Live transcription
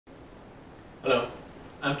Hello,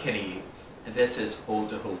 I'm Kenny Yates, and this is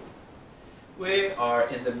Hold to Hope. We are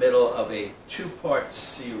in the middle of a two-part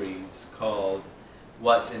series called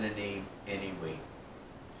What's in a Name Anyway?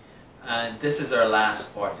 And this is our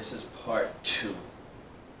last part. This is part 2.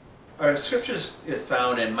 Our scriptures is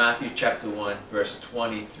found in Matthew chapter 1, verse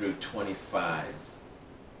 20 through 25.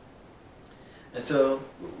 And so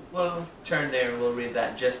we'll turn there and we'll read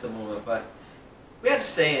that in just a moment. But we had a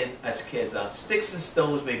saying as kids, sticks and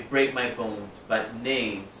stones may break my bones, but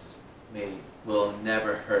names will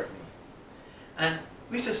never hurt me. And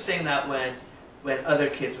we used to sing that when other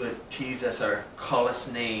kids would tease us or call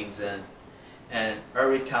us names, and our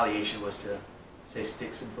retaliation was to say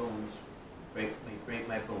sticks and bones may break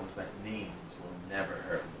my bones, but names will never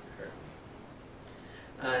hurt me.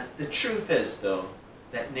 And the truth is, though,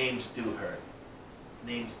 that names do hurt.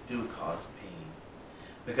 Names do cause pain,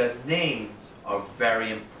 because names are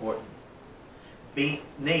very important.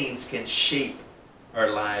 Names can shape our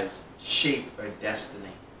lives, shape our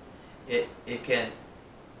destiny. It can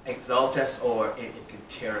exalt us or it can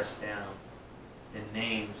tear us down. The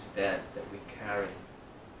names that we carry.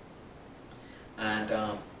 And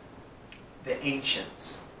the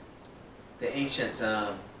ancients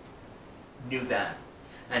knew that.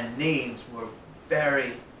 And names were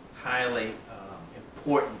very highly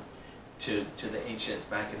important to the ancients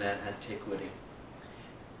back in that antiquity.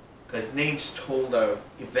 Because names told of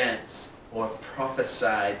events or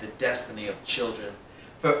prophesied the destiny of children.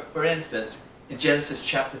 For instance, in Genesis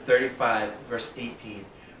chapter 35, verse 18,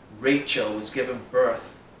 Rachel was given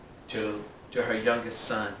birth to her youngest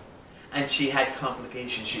son. And she had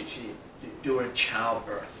complications during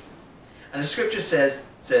childbirth. And the scripture says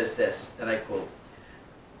this, and I quote,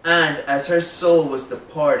 "And as her soul was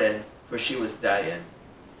departed, for she was dying,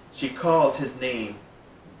 she called his name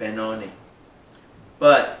Benoni.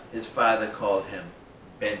 But his father called him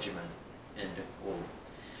Benjamin." End of quote.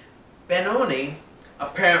 Benoni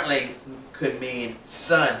apparently could mean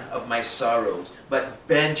son of my sorrows, but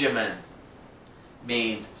Benjamin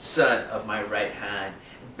means son of my right hand.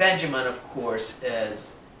 Benjamin, of course,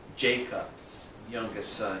 is Jacob's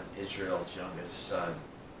youngest son, Israel's youngest son,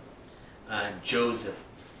 and Joseph's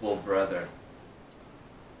full brother.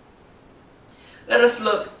 Let us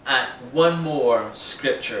look at one more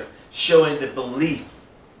scripture showing the belief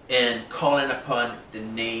in calling upon the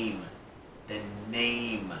name. The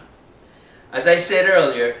name. As I said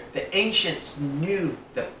earlier, the ancients knew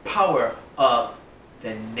the power of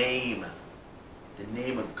the name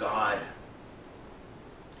of God.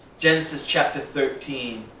 Genesis chapter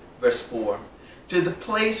 13, verse 4. "To the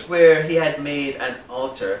place where he had made an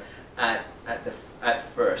altar at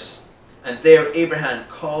first. And there Abraham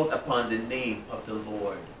called upon the name of the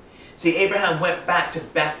Lord." See, Abraham went back to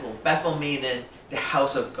Bethel. Bethel meaning the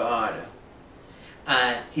house of God.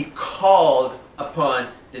 And he called upon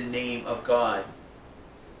the name of God.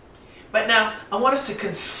 But now, I want us to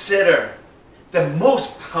consider the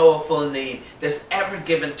most powerful name that's ever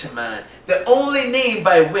given to man. The only name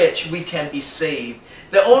by which we can be saved.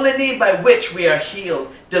 The only name by which we are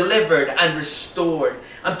healed, delivered, and restored.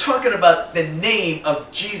 I'm talking about the name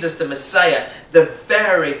of Jesus the Messiah, the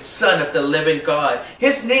very Son of the living God.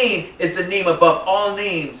 His name is the name above all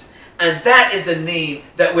names. And that is the name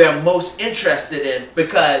that we are most interested in,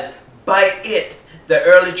 because by it, the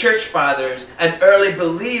early church fathers and early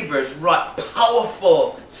believers wrought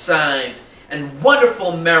powerful signs and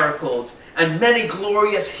wonderful miracles and many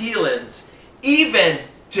glorious healings, even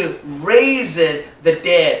to raising the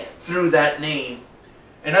dead through that name.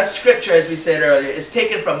 And that scripture, as we said earlier, is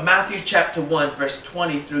taken from Matthew chapter 1, verse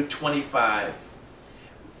 20 through 25.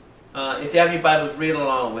 If you have your Bibles, read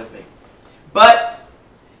along with me. "But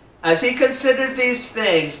as he considered these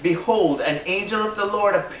things, behold, an angel of the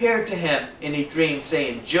Lord appeared to him in a dream,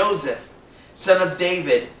 saying, Joseph, son of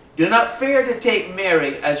David, do not fear to take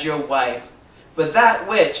Mary as your wife, for that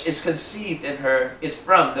which is conceived in her is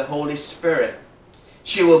from the Holy Spirit.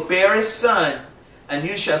 She will bear a son, and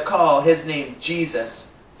you shall call his name Jesus,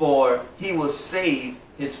 for he will save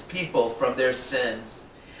his people from their sins.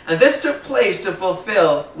 And this took place to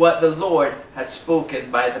fulfill what the Lord had spoken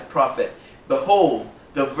by the prophet. Behold,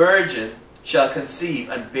 the virgin shall conceive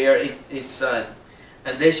and bear a son,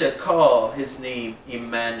 and they shall call his name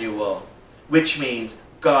Emmanuel," which means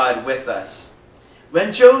God with us.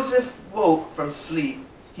 When Joseph woke from sleep,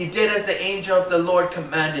 he did as the angel of the Lord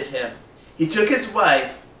commanded him. He took his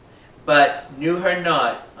wife, but knew her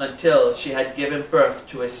not until she had given birth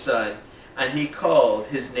to a son, and he called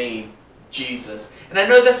his name Jesus. And I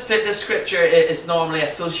know this scripture is normally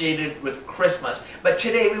associated with Christmas, but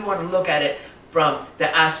today we want to look at it from the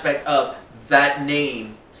aspect of that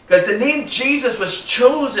name. Because the name Jesus was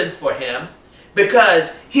chosen for him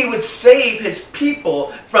because he would save his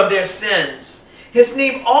people from their sins. His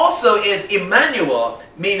name also is Emmanuel,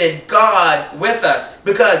 meaning God with us,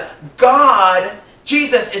 because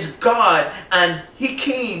Jesus is God, and he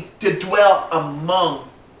came to dwell among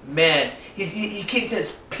men. He came to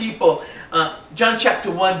his people. John chapter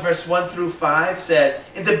 1 verse 1 through 5 says,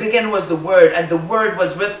 "In the beginning was the Word, and the Word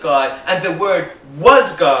was with God, and the Word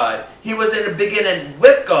was God. He was in the beginning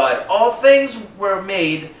with God. All things were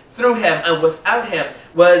made through him, and without him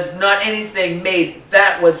was not anything made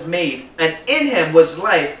that was made. And in him was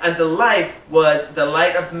life, and the life was the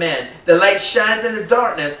light of men. The light shines in the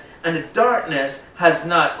darkness, and the darkness has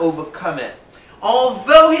not overcome it."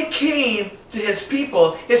 Although he came to his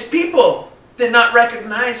people did not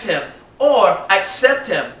recognize him or accept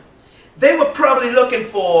him. They were probably looking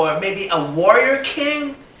for maybe a warrior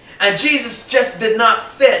king, and Jesus just did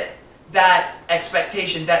not fit that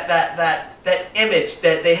expectation, that image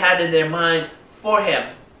that they had in their minds for him.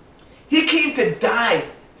 He came to die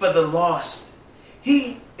for the lost.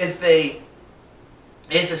 He is a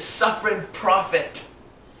suffering prophet.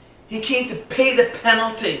 He came to pay the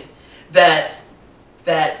penalty that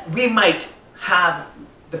we might have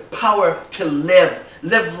the power to live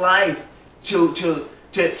life to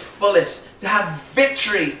its fullest, to have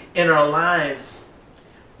victory in our lives.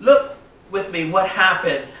 Look with me what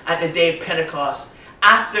happened at the day of Pentecost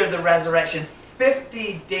after the resurrection,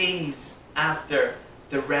 50 days after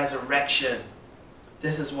the resurrection.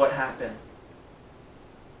 This is what happened.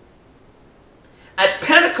 At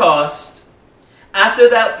Pentecost, after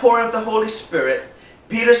that pouring of the Holy Spirit,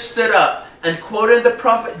 Peter stood up and quoted the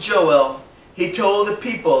prophet Joel. He told the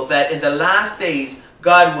people that in the last days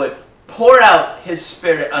God would pour out his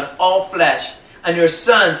Spirit on all flesh, and your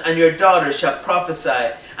sons and your daughters shall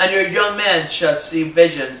prophesy, and your young men shall see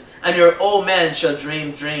visions, and your old men shall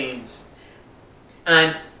dream dreams.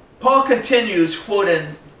 And Paul continues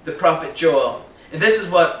quoting the prophet Joel. And this is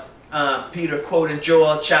what Peter quoted in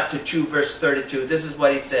Joel chapter 2 verse 32. This is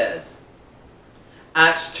what he says.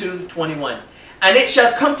 Acts 2:21. "And it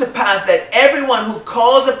shall come to pass that everyone who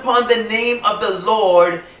calls upon the name of the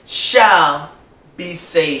Lord shall be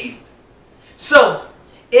saved." So,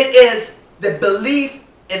 it is the belief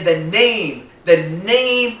in the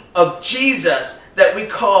name of Jesus that we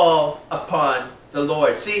call upon the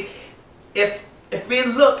Lord. See, if we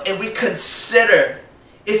look and we consider,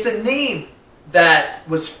 it's the name that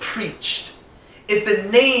was preached. It's the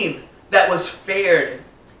name that was feared.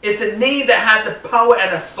 It's the name that has the power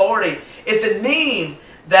and authority. It's a name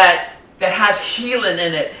that has healing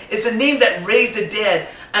in it. It's a name that raised the dead.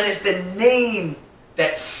 And it's the name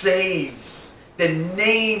that saves. The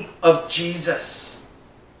name of Jesus.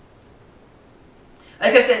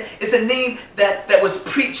 Like I said, it's a name that was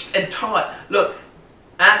preached and taught. Look,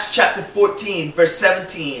 Acts chapter 14 verse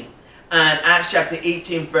 17 and Acts chapter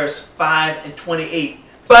 18 verse 5 and 28.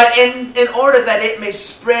 "But in order that it may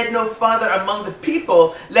spread no farther among the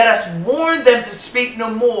people, let us warn them to speak no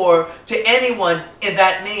more to anyone in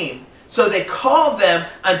that name. So they called them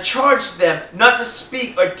and charged them not to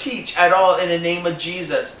speak or teach at all in the name of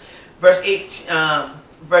Jesus." Verse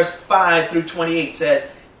 5 through 28 says,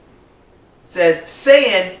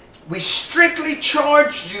 "Saying, we strictly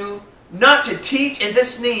charge you not to teach in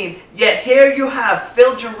this name, yet here you have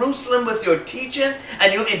filled Jerusalem with your teaching,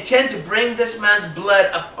 and you intend to bring this man's blood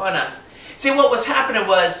upon us." See, what was happening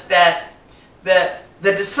was that the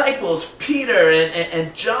disciples, Peter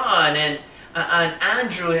and John and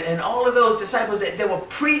Andrew and all of those disciples, they were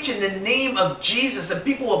preaching the name of Jesus, and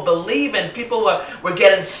people were believing, people were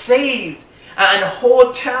getting saved, and the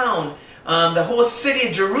whole town, the whole city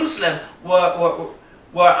of Jerusalem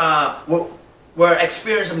were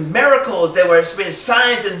experiencing miracles. They were experiencing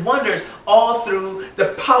signs and wonders all through the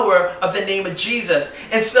power of the name of Jesus.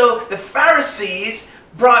 And so the Pharisees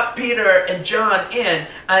brought Peter and John in,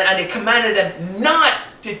 and they commanded them not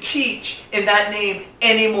to teach in that name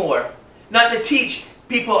anymore. Not to teach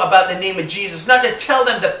people about the name of Jesus. Not to tell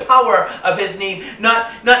them the power of his name.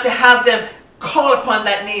 Not to have them call upon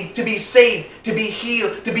that name to be saved, to be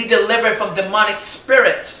healed, to be delivered from demonic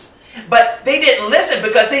spirits. But they didn't listen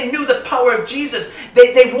because they knew the power of Jesus.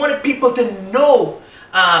 They wanted people to know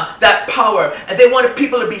that power, and they wanted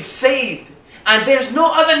people to be saved. And there's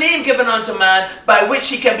no other name given unto man by which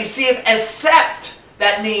he can be saved except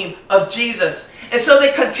that name of Jesus. And so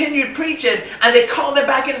they continued preaching, and they called them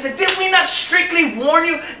back in and said, "Did we not strictly warn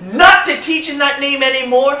you not to teach in that name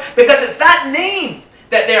anymore?" Because it's that name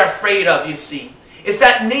that they're afraid of, you see. It's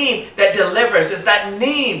that name that delivers. It's that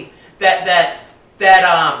name that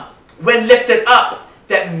when lifted up,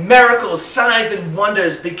 that miracles, signs, and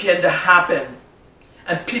wonders begin to happen.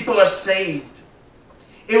 And people are saved.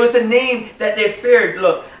 It was the name that they feared.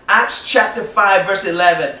 Look, Acts chapter 5 verse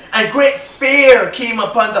 11. And great fear came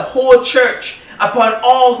upon the whole church, upon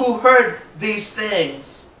all who heard these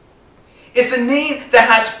things. It's a name that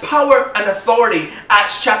has power and authority.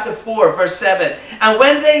 Acts chapter 4 verse 7. And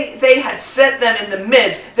when they had set them in the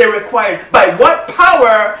midst, they required, by what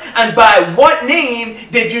power and by what name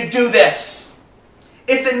did you do this?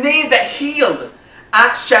 It's the name that healed.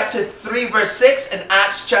 Acts chapter 3 verse 6 and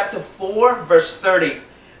Acts chapter 4 verse 30.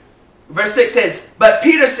 Verse 6 says, but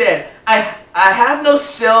Peter said, I have no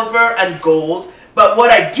silver and gold, but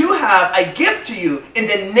what I do have I give to you. In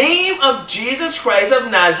the name of Jesus Christ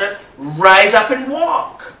of Nazareth, rise up and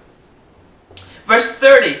walk. Verse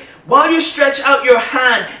 30, while you stretch out your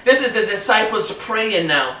hand, this is the disciples praying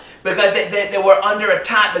now, because they were under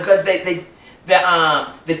attack, because the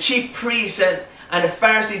chief priests and the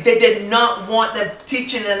Pharisees, they did not want them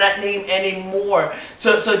teaching in that name anymore.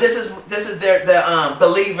 So this is the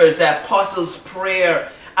believers, the apostles'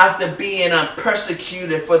 prayer after being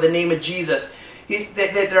persecuted for the name of Jesus.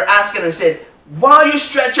 They're asking him, said, while you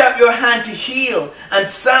stretch out your hand to heal, and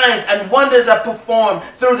signs and wonders are performed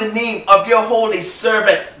through the name of your holy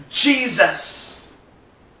servant, Jesus.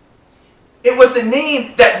 It was the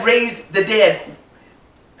name that raised the dead.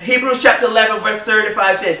 Hebrews chapter 11 verse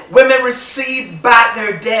 35 says, women received back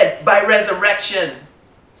their dead by resurrection.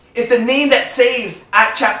 It's the name that saves.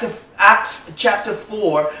 Acts chapter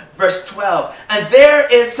 4 verse 12. And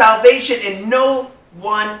there is salvation in no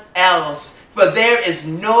one else, for there is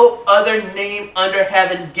no other name under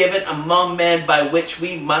heaven given among men by which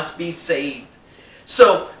we must be saved.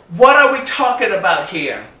 So what are we talking about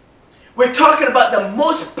here? We're talking about the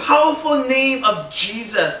most powerful name of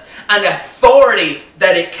Jesus and authority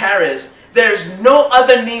that it carries. There's no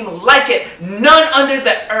other name like it. None under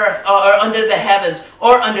the earth or under the heavens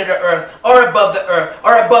or under the earth or above the earth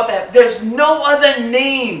or above the heavens. There's no other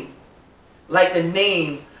name like the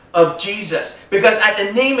name of Jesus. Because at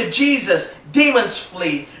the name of Jesus, demons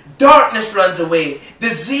flee. Darkness runs away.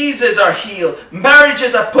 Diseases are healed.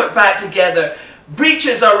 Marriages are put back together.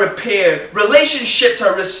 Breaches are repaired. Relationships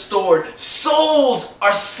are restored. Souls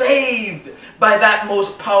are saved by that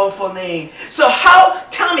most powerful name. So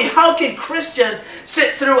tell me, how can Christians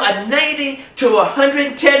sit through a 90 to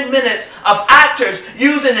 110 minutes of actors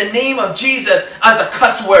using the name of Jesus as a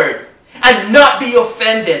cuss word and not be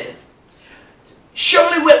offended?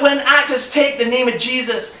 Surely when actors take the name of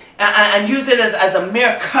Jesus and use it as a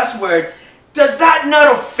mere cuss word, does that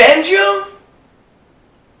not offend you?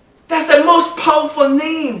 That's the most powerful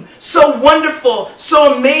name. So wonderful,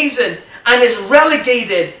 so amazing, and is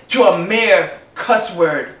relegated to a mere cuss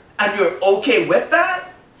word. And you're okay with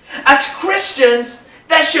that? As Christians,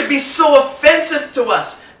 that should be so offensive to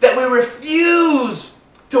us that we refuse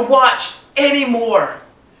to watch anymore.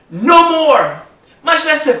 No more. Much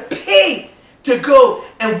less to pay to go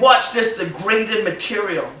and watch this degraded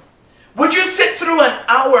material. Would you sit through an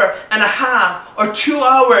hour and a half or 2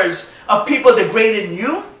 hours of people degrading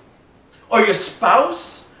you? Or your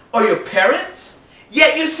spouse, or your parents,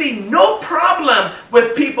 yet you see no problem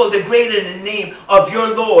with people degrading the name of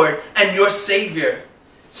your Lord and your Savior.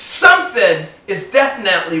 Something is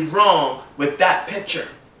definitely wrong with that picture.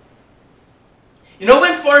 You know,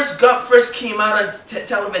 when Forrest Gump first came out on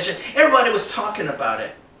television, everybody was talking about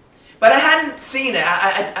it. But I hadn't seen it.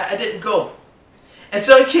 I didn't go. And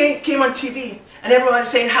so it came on TV, and everybody was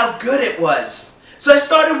saying how good it was. So I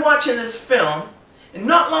started watching this film. And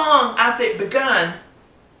not long after it began,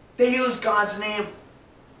 they used God's name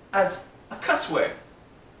as a cuss word.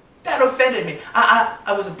 That offended me.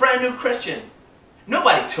 I was a brand new Christian.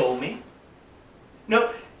 Nobody told me. No,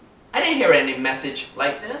 I didn't hear any message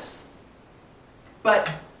like this. But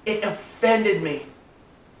it offended me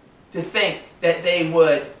to think that they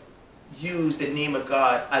would use the name of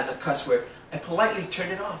God as a cuss word. I politely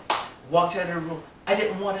turned it off, walked out of the room. I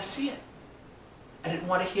didn't want to see it. I didn't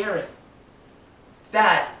want to hear it.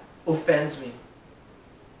 That offends me.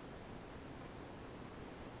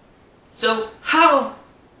 So how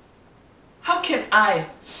can I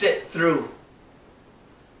sit through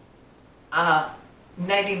a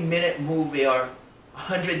 90-minute movie or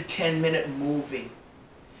 110-minute movie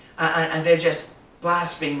and they're just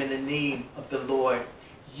blaspheming the name of the Lord,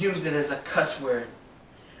 using it as a cuss word,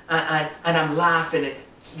 and I'm laughing at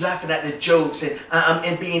the jokes and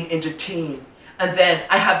I'm being entertained, and then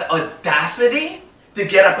I have the audacity to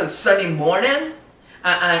get up on Sunday morning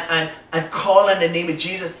and call on the name of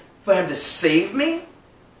Jesus for him to save me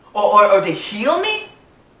or to heal me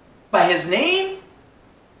by his name?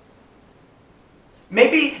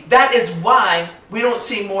 Maybe that is why we don't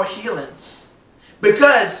see more healings.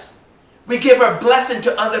 Because we give our blessing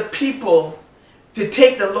to other people to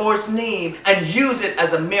take the Lord's name and use it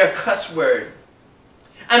as a mere cuss word.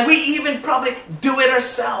 And we even probably do it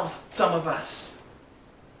ourselves, some of us.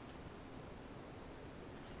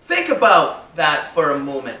 Think about that for a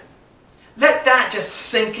moment. Let that just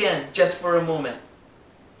sink in just for a moment.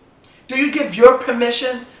 Do you give your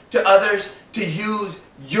permission to others to use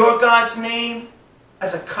your God's name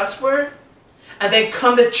as a cuss word? And then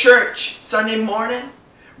come to church Sunday morning,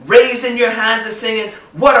 raising your hands and singing,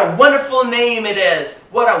 "What a wonderful name it is!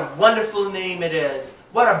 What a wonderful name it is!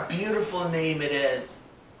 What a beautiful name it is!"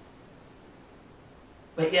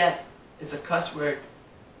 But yet, it's a cuss word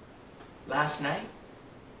last night.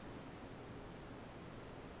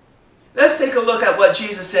 Let's take a look at what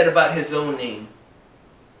Jesus said about his own name.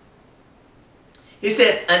 He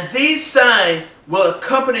said, "And these signs will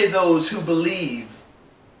accompany those who believe,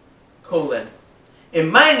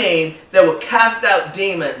 in my name they will cast out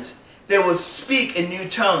demons, they will speak in new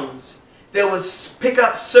tongues, they will pick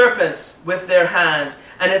up serpents with their hands,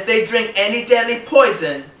 and if they drink any deadly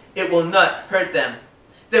poison, it will not hurt them.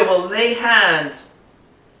 They will lay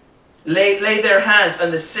their hands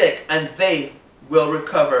on the sick, and they will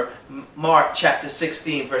recover." Mark chapter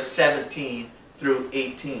 16, verse 17 through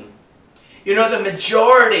 18. You know, the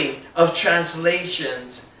majority of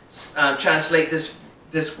translations translate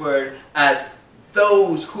this word as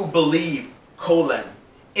 "those who believe,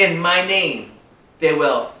 in my name, they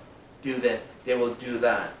will do this, they will do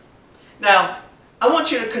that." Now, I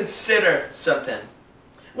want you to consider something.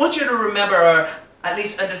 I want you to remember, or at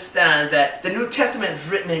least understand, that the New Testament is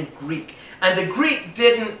written in Greek, and the Greek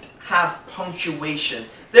didn't have punctuation.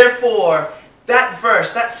 Therefore, that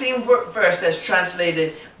verse, that same verse that's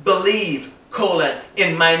translated "believe,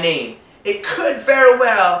 in my name," it could very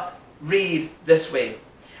well read this way: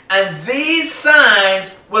 "And these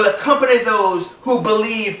signs will accompany those who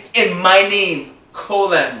believe in my name,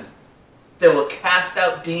 They will cast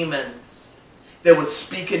out demons. They will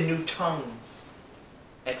speak in new tongues,"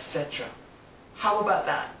 etc. How about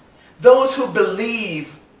that? Those who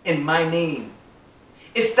believe in my name.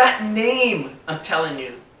 It's that name, I'm telling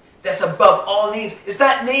you, that's above all names. It's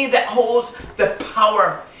that name that holds the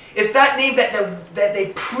power. It's that name that they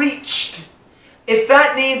preached. It's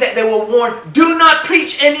that name that they were warned, do not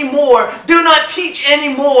preach anymore. Do not teach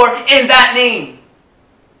anymore in that name.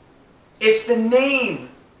 It's the name.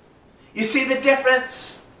 You see the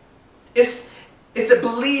difference? It's a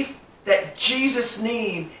belief that Jesus'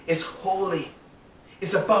 name is holy.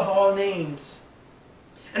 It's above all names.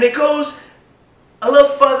 And it goes a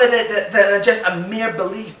little further than just a mere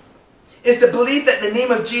belief. It's the belief that the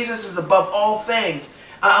name of Jesus is above all things.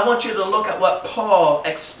 I want you to look at what Paul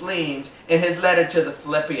explains in his letter to the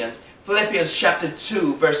Philippians. Philippians chapter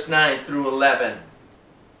 2, verse 9 through 11.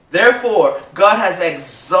 "Therefore, God has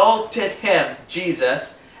exalted him,"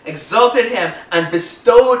 Jesus, exalted him and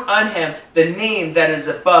bestowed on him the name that is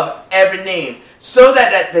above every name, so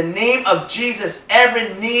that at the name of Jesus every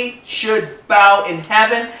knee should bow in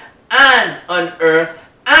heaven and on earth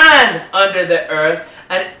and under the earth,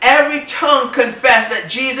 and every tongue confess that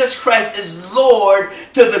Jesus Christ is Lord,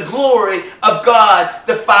 to the glory of God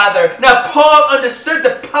the Father. Now, Paul understood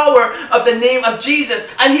the power of the name of Jesus,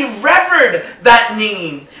 and he revered that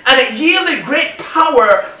name, and it yielded great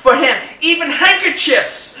power for him. Even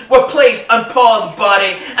handkerchiefs were placed on Paul's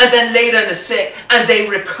body and then laid on the sick, and they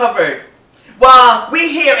recovered. While we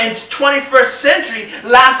here in 21st century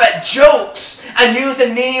laugh at jokes and use the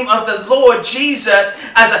name of the Lord Jesus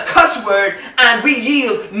as a cuss word, and we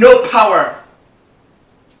yield no power.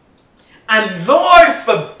 And Lord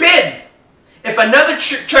forbid, if another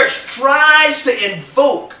church tries to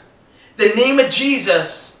invoke the name of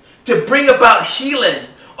Jesus to bring about healing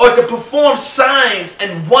or to perform signs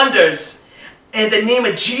and wonders in the name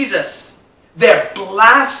of Jesus, they're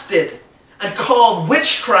blasted and called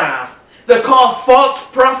witchcraft. They're called false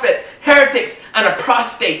prophets, heretics, and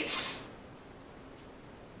apostates.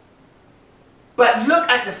 But look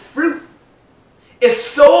at the fruit. If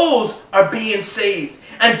souls are being saved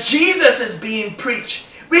and Jesus is being preached,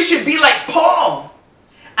 we should be like Paul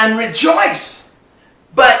and rejoice.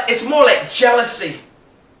 But it's more like jealousy,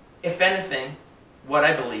 if anything, what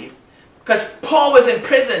I believe. Because Paul was in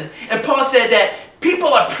prison, and Paul said that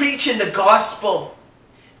people are preaching the gospel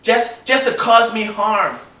just to cause me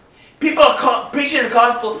harm. People are preaching the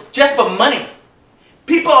gospel just for money.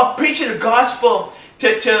 People are preaching the gospel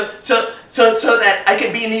so that I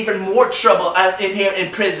can be in even more trouble in here in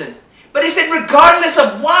prison. But he said, regardless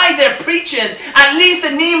of why they're preaching, at least the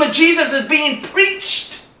name of Jesus is being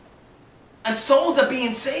preached. And souls are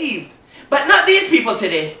being saved. But not these people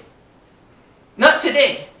today. Not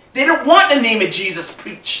today. They don't want the name of Jesus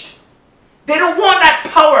preached. They don't want that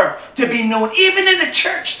power to be known. Even in the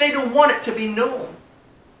church, they don't want it to be known.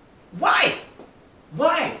 Why?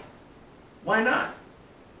 Why? Why not?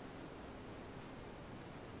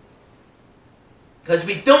 Because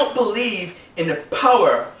we don't believe in the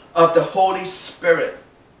power of the Holy Spirit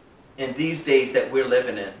in these days that we're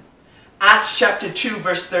living in. Acts chapter 2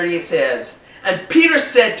 verse 38 says, "And Peter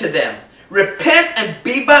said to them, Repent and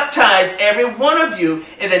be baptized, every one of you,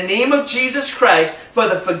 in the name of Jesus Christ for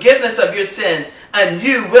the forgiveness of your sins, and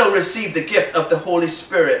you will receive the gift of the Holy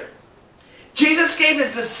Spirit." Jesus gave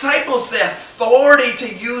his disciples the authority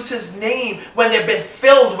to use his name when they've been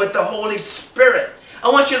filled with the Holy Spirit. I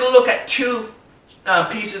want you to look at two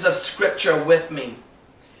pieces of scripture with me.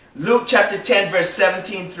 Luke chapter 10 verse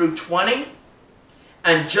 17 through 20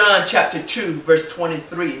 and John chapter 2 verse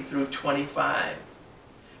 23 through 25.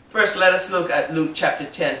 First, let us look at Luke chapter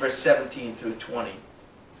 10 verse 17 through 20.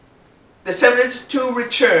 The 72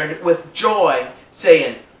 returned with joy,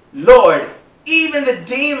 saying, "Lord, even the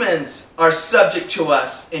demons are subject to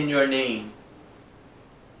us in your name."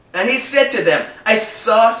 And he said to them, "I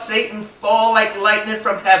saw Satan fall like lightning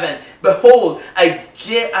from heaven. Behold, I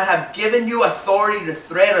have given you authority to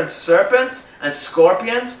tread on serpents and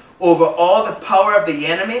scorpions, over all the power of the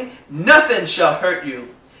enemy. Nothing shall hurt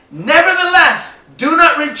you. Nevertheless, do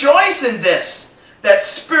not rejoice in this, that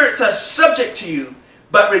spirits are subject to you,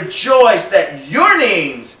 but rejoice that your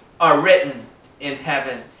names are written in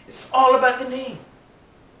heaven." It's all about the name.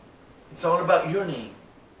 It's all about your name.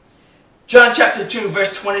 John chapter 2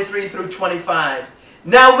 verse 23 through 25.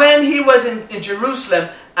 "Now when he was in Jerusalem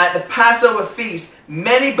at the Passover feast,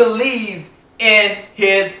 many believed in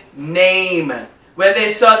his name when they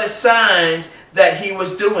saw the signs that he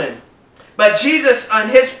was doing. But Jesus on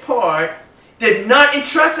his part did not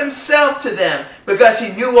entrust himself to them, because he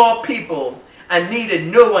knew all people and needed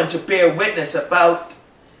no one to bear witness about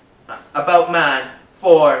man,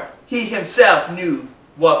 for he himself knew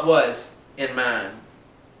what was in man.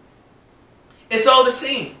 It's all the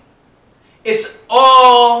same. It's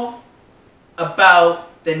all about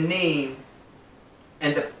the name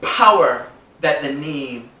and the power that the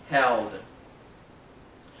name held.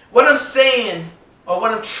 What I'm saying, or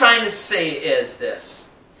what I'm trying to say, is this: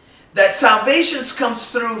 that salvation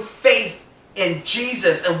comes through faith in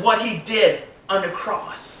Jesus and what he did on the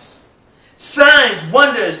cross. Signs,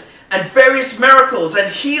 wonders, and various miracles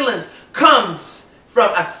and healings comes from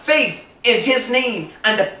a faith in his name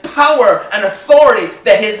and the power and authority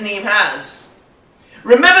that his name has.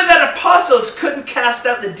 Remember that apostles couldn't cast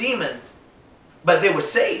out the demons, but they were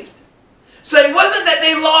saved. So it wasn't that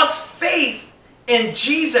they lost faith in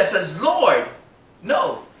Jesus as Lord.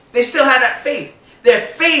 No, they still had that faith. Their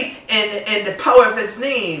faith in the power of his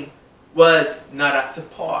name was not up to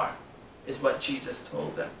par, is what Jesus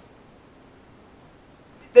told them.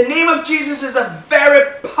 The name of Jesus is a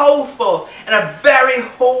very powerful and a very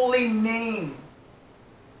holy name.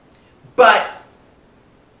 But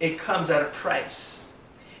it comes at a price.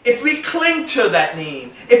 If we cling to that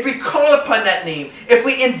name, if we call upon that name, if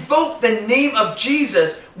we invoke the name of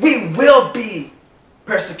Jesus, we will be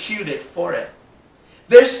persecuted for it.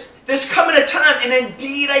 There's coming a time, and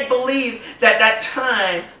indeed I believe that that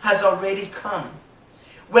time has already come,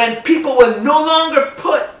 when people will no longer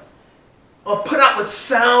put up with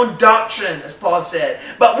sound doctrine, as Paul said,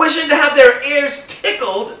 but wishing to have their ears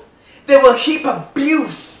tickled, they will heap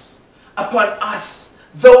abuse upon us,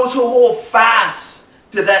 those who hold fast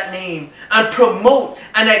to that name, and promote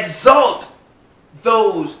and exalt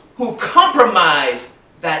those who compromise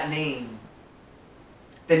that name.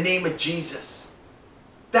 The name of Jesus.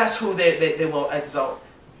 That's who they will exalt.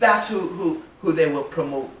 That's who they will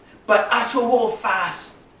promote. But us who hold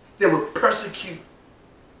fast, they will persecute.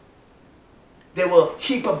 They will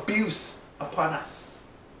heap abuse upon us.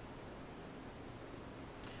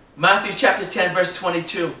 Matthew chapter 10 verse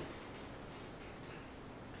 22.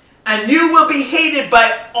 "And you will be hated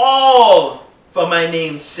by all for my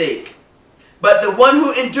name's sake, but the one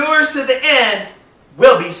who endures to the end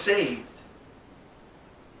will be saved."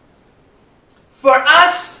 For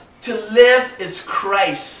us to live is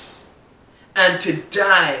Christ, and to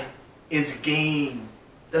die is gain.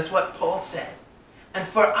 That's what Paul said. And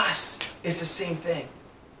for us, it's the same thing.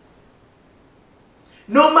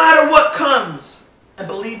 No matter what comes, and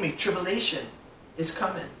believe me, tribulation is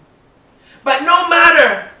coming. But no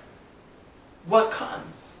matter what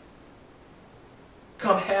comes,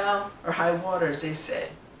 come hell or high water, as they say,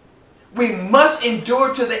 we must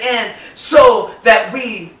endure to the end so that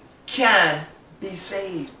we can be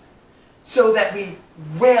saved. So that we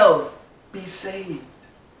will be saved.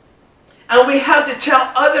 And we have to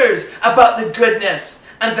tell others about the goodness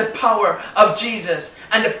and the power of Jesus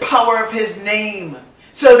and the power of his name,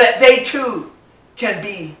 so that they too can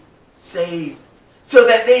be saved, so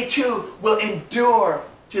that they too will endure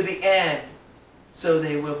to the end, so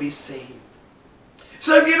they will be saved.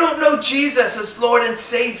 So if you don't know Jesus as Lord and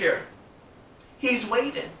Savior, he's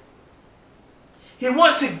waiting. He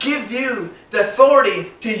wants to give you the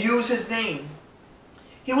authority to use his name.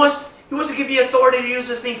 He wants to give you authority to use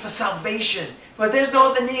his name for salvation. For there's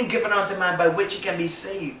no other name given unto man by which he can be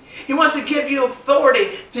saved. He wants to give you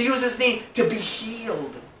authority to use his name to be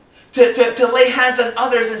healed. To lay hands on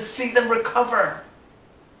others and see them recover.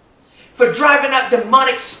 For driving out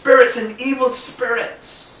demonic spirits and evil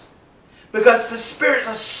spirits. Because the spirits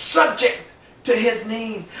are subject to his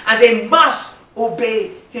name. And they must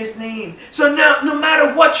obey his name. So now, no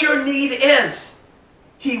matter what your need is,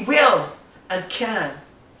 he will and can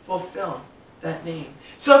fulfill that name.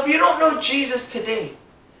 So if you don't know Jesus today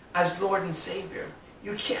as Lord and Savior,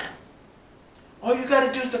 you can. All you got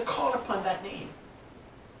to do is to call upon that name.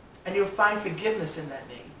 And you'll find forgiveness in that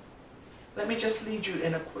name. Let me just lead you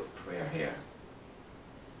in a quick prayer here.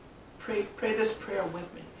 Pray this prayer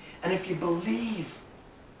with me. And if you believe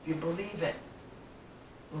it,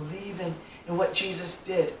 believe in what Jesus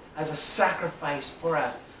did as a sacrifice for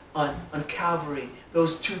us on Calvary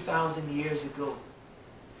those 2,000 years ago.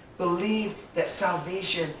 Believe that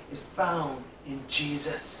salvation is found in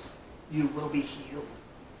Jesus. You will be healed.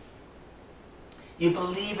 You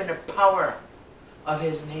believe in the power of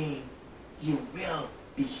his name. You will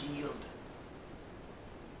be healed.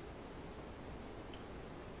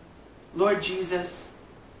 Lord Jesus,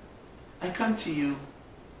 I come to you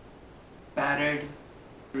battered,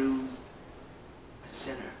 bruised, a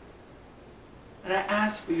sinner. And I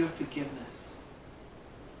ask for your forgiveness.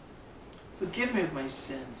 Forgive me of my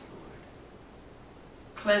sins, Lord.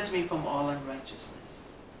 Cleanse me from all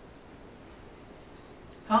unrighteousness.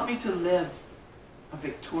 Help me to live a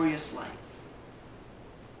victorious life.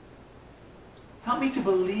 Help me to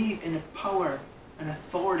believe in the power and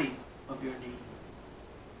authority of your name.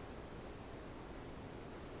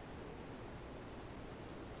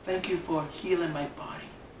 Thank you for healing my body.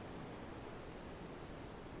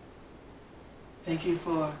 Thank you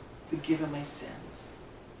for forgiving my sins.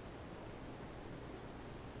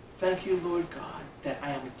 Thank you, Lord God, that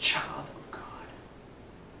I am a child of God.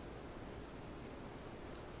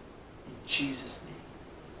 In Jesus' name,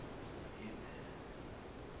 amen.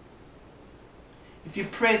 If you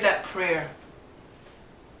prayed that prayer,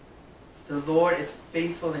 the Lord is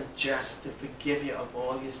faithful and just to forgive you of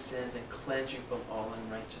all your sins and cleanse you from all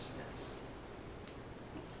unrighteousness.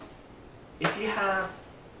 If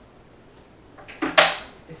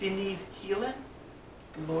you need healing,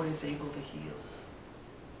 the Lord is able to heal.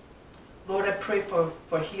 Lord, I pray for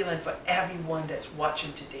healing for everyone that's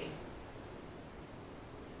watching today.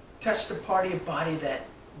 Touch the part of your body that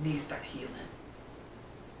needs that healing.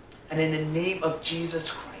 And in the name of Jesus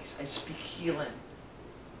Christ, I speak healing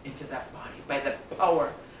into that body. By the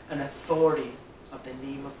power and authority of the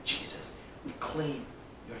name of Jesus, we claim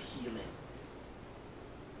your healing.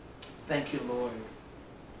 Thank you, Lord.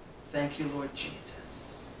 Thank you, Lord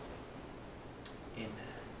Jesus. Amen.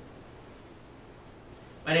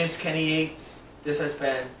 My name is Kenny Yates. This has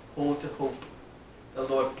been Hold to Hope. The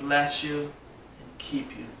Lord bless you and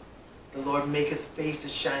keep you. The Lord make his face to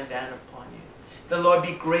shine down upon you. The Lord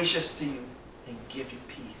be gracious to you and give you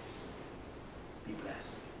peace. Be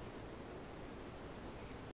blessed.